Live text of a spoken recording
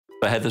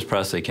I had this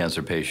prostate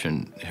cancer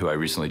patient who I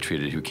recently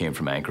treated who came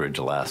from Anchorage,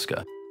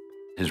 Alaska.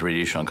 His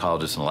radiation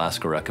oncologist in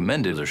Alaska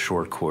recommended a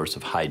short course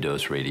of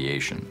high-dose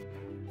radiation.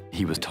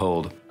 He was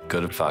told, go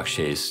to Fox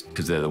Chase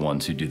because they're the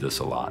ones who do this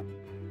a lot.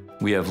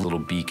 We have little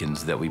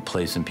beacons that we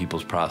place in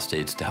people's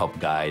prostates to help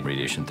guide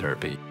radiation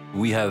therapy.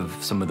 We have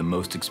some of the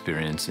most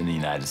experience in the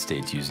United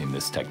States using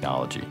this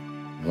technology.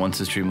 Once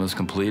his treatment was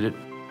completed,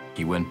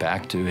 he went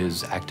back to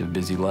his active,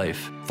 busy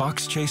life.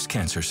 Fox Chase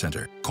Cancer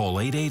Center. Call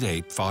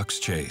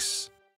 888-FOX-CHASE.